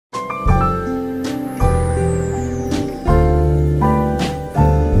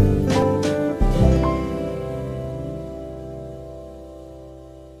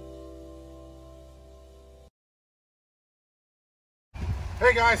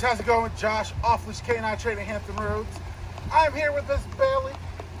Hey guys, how's it going? Josh, Off-Leash Canine Trainer, Hampton Roads. I'm here with this Bayley.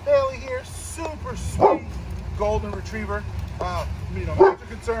 Bayley here, super sweet golden retriever. Major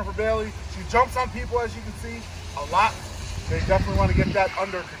concern for Bayley. She jumps on people, as you can see, a lot. They definitely want to get that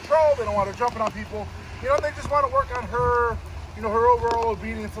under control. They don't want her jumping on people. They just want to work on her, her overall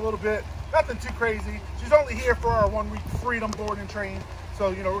obedience a little bit. Nothing too crazy. She's only here for our 1 week freedom board and train.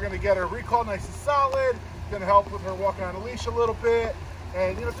 So, we're going to get her recall nice and solid. Going to help with her walking on a leash a little bit.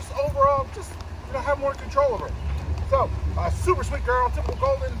 And, just overall, have more control over her. So, super sweet girl, typical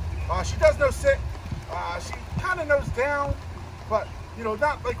golden. She does know sit. She kind of knows down, but,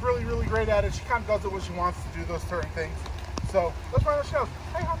 not like really, really great at it. She kind of does it when she wants to do those certain things. So, let's find out she knows.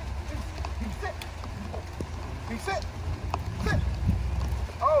 Hey, honey, can you sit? Can you sit? Sit.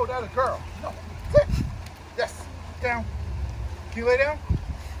 Oh, that's a girl. No, sit. Yes, down. Can you lay down?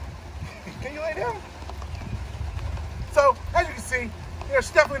 Can you lay down? So, as you can see,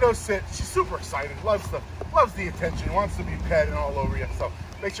 she definitely knows sit. She's super excited, loves the attention, wants to be pet and all over you. So,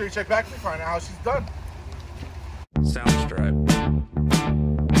 make sure you check back and find out how she's done. Soundstripe.